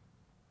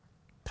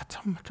 That's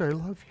how much I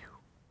love you.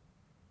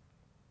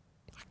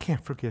 I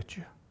can't forget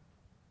you.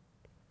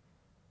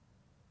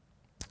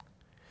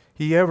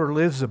 He ever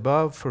lives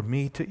above for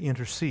me to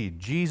intercede.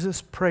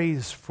 Jesus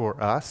prays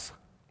for us,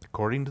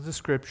 according to the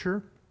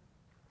Scripture.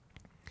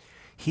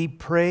 He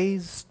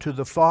prays to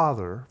the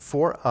Father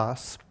for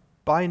us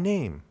by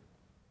name.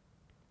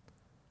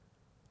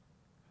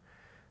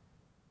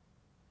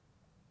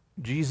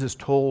 Jesus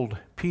told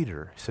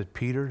Peter, he said,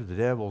 Peter, the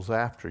devil's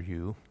after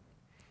you,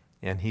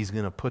 and he's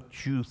going to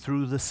put you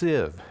through the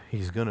sieve.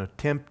 He's going to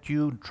tempt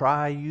you,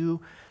 try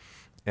you,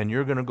 and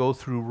you're going to go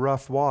through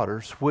rough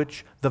waters,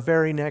 which the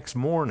very next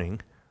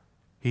morning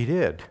he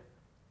did.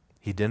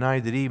 He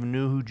denied that he even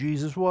knew who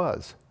Jesus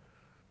was.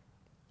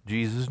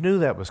 Jesus knew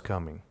that was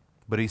coming.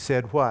 But he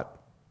said what?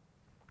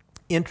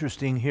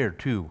 Interesting here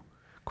too,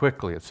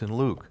 quickly, it's in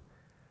Luke.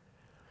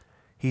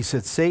 He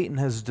said, Satan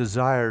has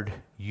desired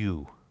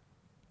you,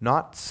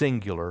 not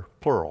singular,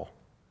 plural.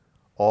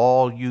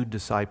 All you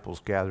disciples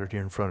gathered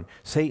here in front of him.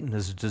 Satan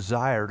has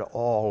desired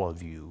all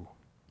of you,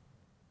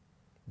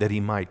 that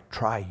he might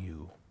try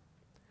you.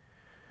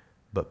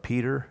 But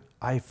Peter,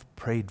 I've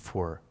prayed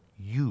for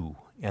you,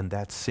 and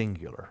that's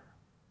singular,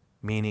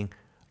 meaning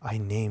I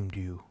named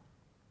you.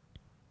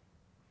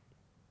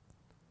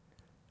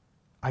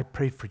 I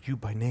prayed for you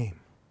by name.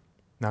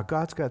 Now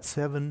God's got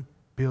 7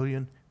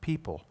 billion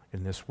people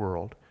in this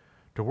world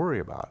to worry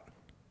about,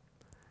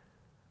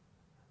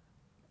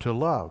 to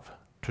love,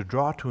 to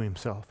draw to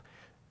himself.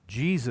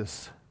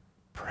 Jesus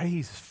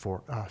prays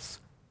for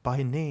us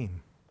by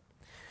name.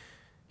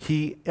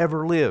 He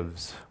ever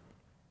lives.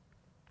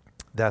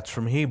 That's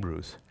from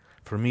Hebrews.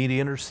 For me to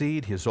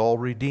intercede, his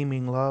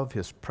all-redeeming love,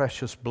 his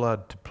precious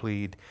blood to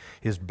plead.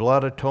 His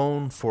blood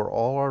atoned for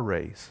all our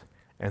race,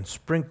 and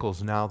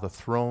sprinkles now the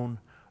throne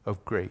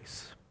of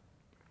grace.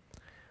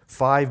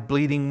 5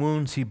 bleeding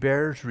wounds he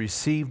bears,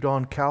 received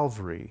on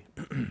Calvary.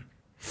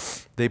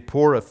 They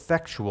pour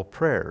effectual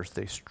prayers,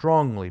 they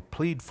strongly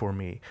plead for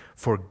me.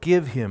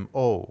 Forgive him,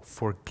 oh,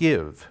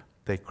 forgive,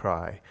 they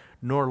cry,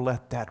 nor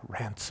let that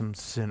ransomed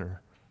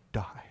sinner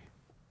die.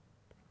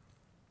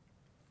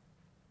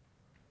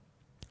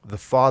 The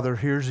Father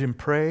hears him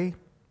pray,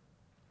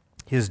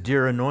 his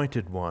dear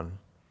anointed one.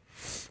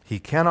 He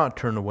cannot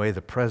turn away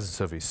the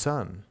presence of his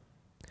Son.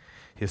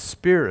 His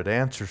Spirit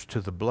answers to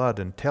the blood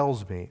and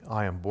tells me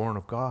I am born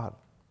of God.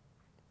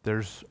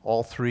 There's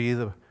all 3 of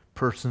the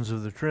persons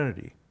of the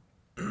Trinity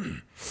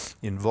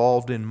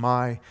involved in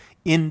my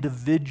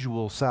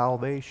individual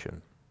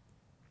salvation.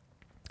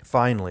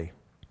 Finally,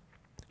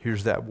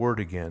 here's that word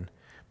again.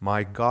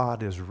 My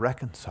God is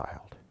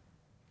reconciled.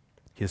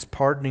 His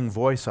pardoning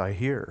voice I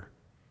hear.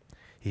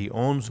 He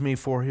owns me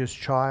for his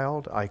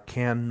child. I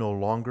can no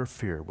longer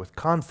fear. With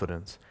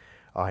confidence,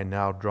 I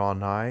now draw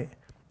nigh,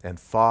 and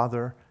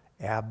Father,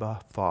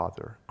 Abba,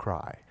 Father,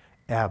 cry.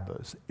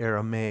 Abba's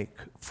Aramaic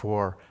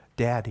for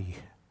daddy.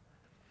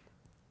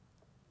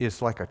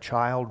 It's like a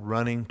child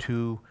running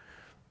to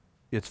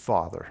its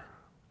father.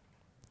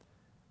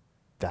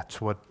 That's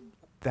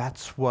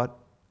what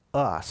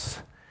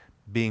us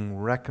being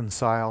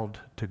reconciled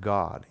to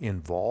God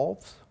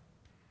involves,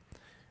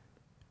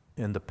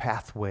 in the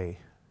pathway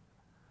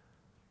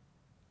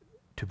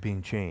to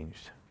being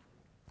changed.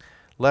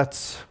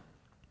 Let's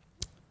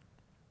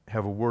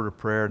have a word of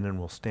prayer, and then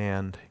we'll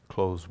stand,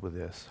 close with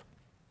this.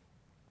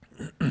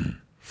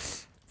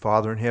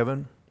 Father in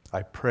heaven,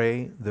 I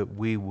pray that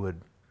we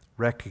would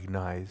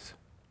recognize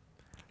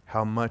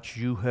how much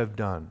you have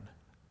done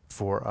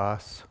for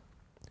us,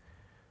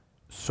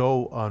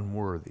 so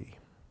unworthy.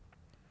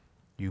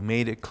 You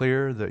made it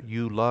clear that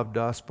you loved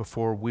us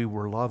before we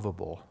were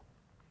lovable.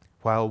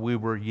 While we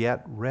were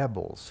yet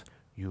rebels,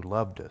 you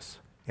loved us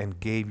and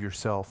gave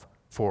yourself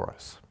for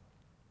us.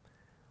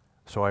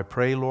 So I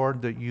pray,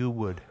 Lord, that you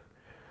would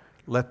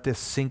let this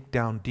sink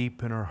down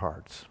deep in our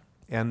hearts.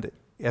 And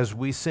as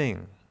we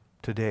sing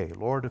today,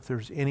 Lord, if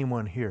there's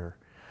anyone here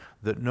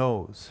that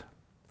knows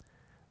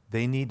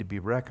they need to be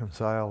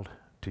reconciled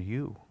to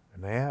you,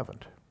 and they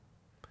haven't,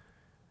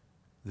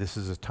 this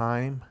is a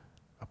time,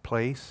 a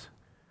place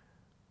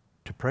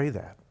to pray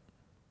that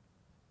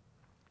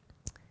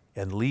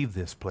and leave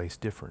this place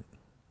different.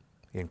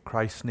 In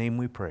Christ's name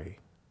we pray.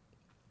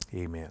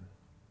 Amen.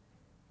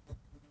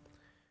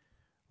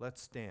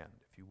 Let's stand,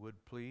 if you would,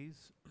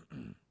 please.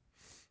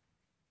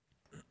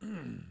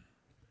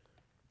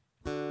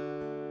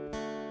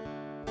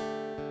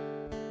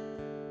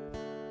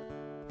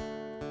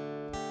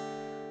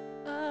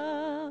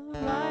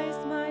 Arise,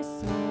 my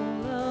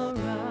soul,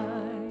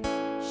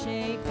 arise.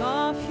 Shake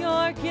off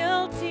your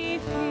guilty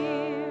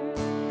fears.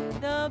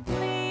 The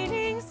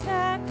bleeding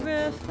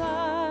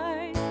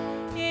sacrifice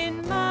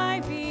in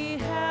my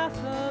behalf.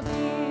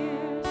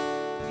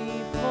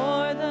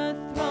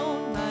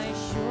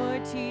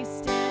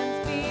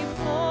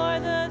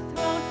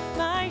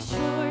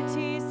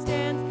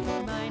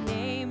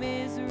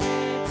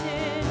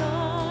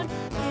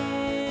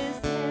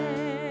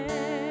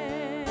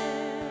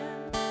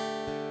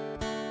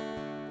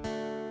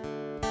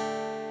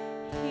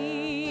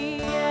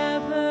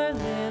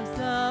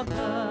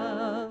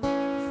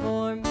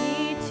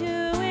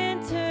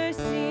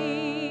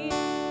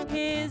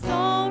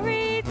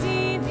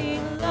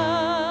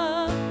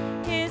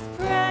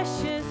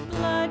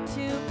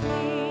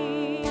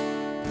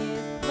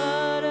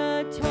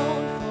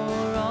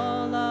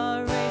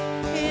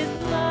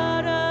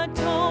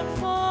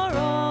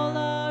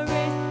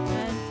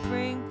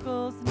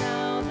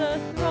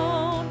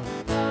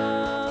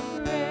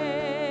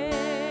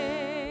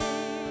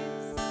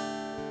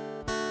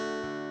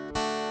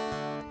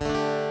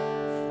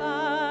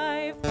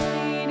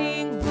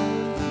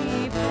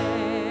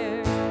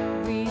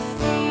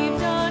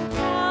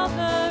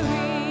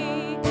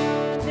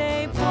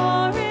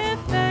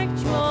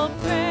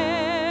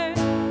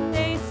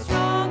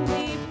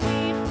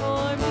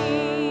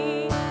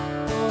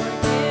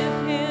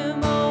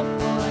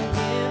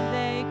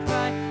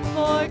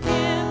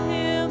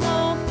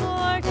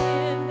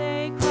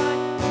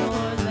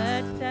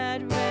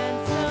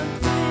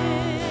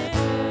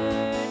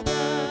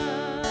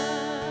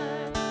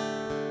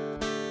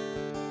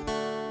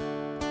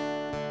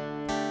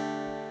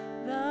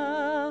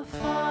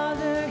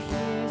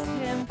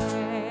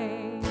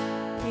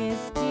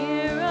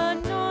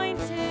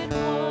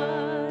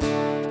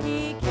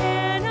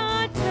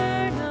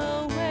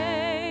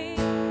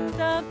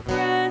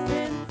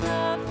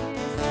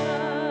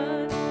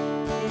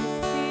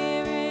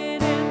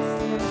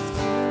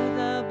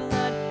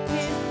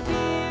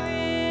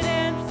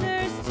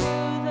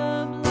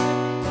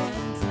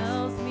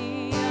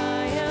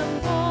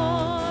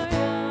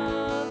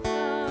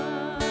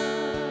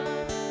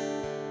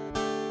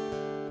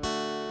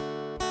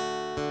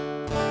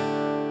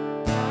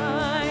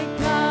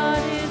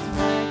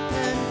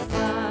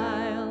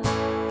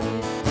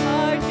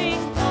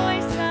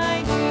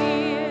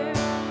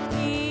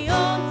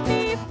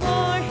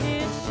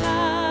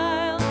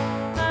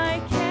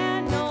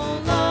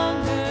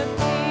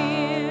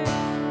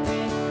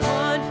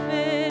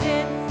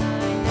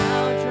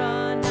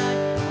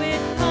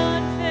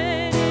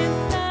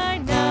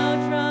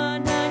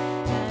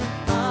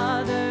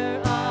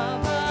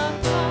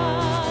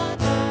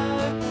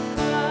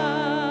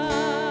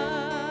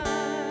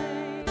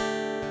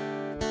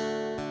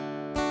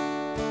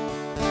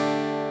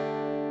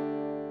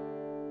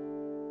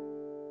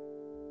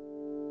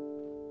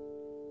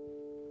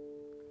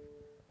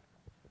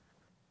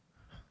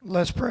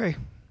 Let's pray.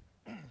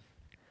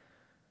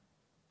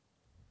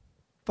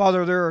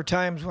 Father, there are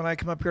times when I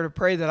come up here to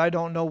pray that I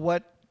don't know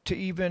what to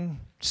even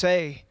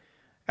say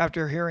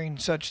after hearing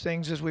such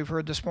things as we've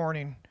heard this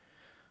morning.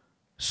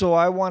 So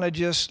I want to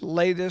just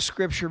lay this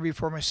scripture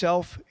before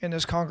myself and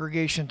this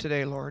congregation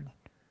today, Lord.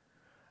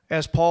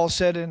 As Paul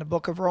said in the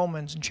book of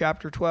Romans in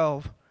chapter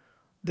 12,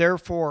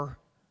 therefore,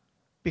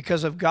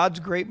 because of God's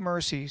great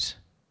mercies,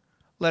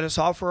 let us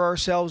offer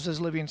ourselves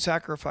as living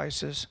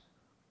sacrifices.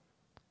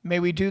 May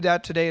we do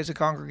that today as a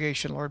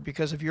congregation, Lord,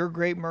 because of your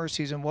great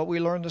mercies and what we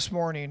learned this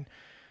morning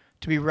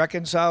to be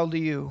reconciled to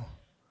you.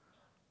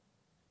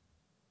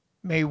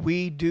 May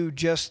we do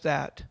just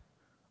that.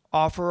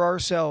 Offer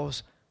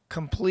ourselves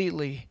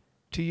completely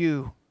to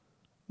you,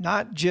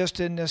 not just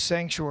in this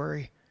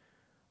sanctuary,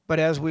 but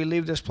as we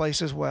leave this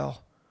place as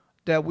well,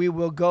 that we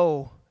will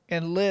go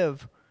and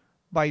live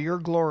by your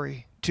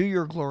glory, to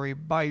your glory,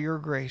 by your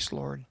grace,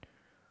 Lord.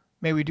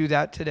 May we do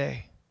that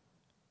today.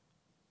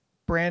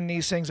 Brand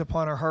these things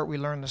upon our heart we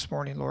learned this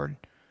morning, Lord,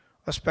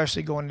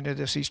 especially going into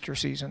this Easter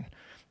season,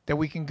 that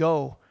we can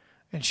go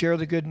and share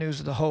the good news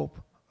of the hope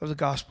of the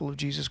gospel of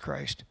Jesus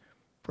Christ.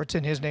 For it's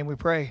in his name we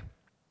pray.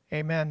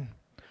 Amen.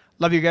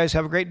 Love you guys.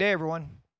 Have a great day, everyone.